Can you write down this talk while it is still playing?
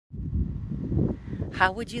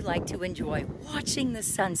How would you like to enjoy watching the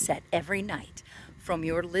sunset every night from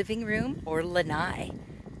your living room or lanai?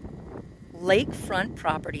 Lakefront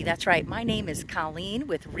property. That's right. My name is Colleen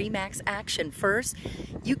with Remax Action First.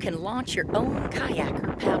 You can launch your own kayak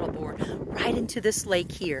or paddleboard right into this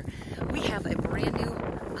lake here. We have a brand new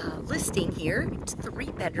listing here. It's a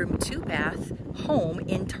 3-bedroom, 2-bath home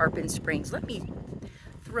in Tarpon Springs. Let me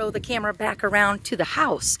throw the camera back around to the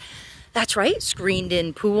house. That's right. Screened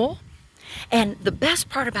in pool. And the best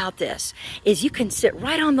part about this is you can sit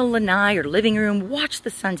right on the lanai or living room, watch the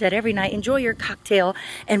sunset every night, enjoy your cocktail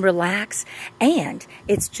and relax. And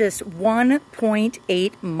it's just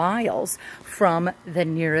 1.8 miles from the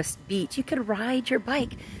nearest beach. You could ride your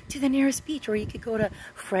bike to the nearest beach, or you could go to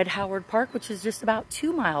Fred Howard Park, which is just about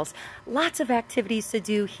 2 miles. Lots of activities to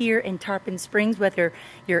do here in Tarpon Springs, whether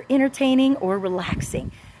you're entertaining or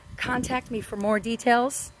relaxing. Contact me for more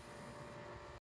details.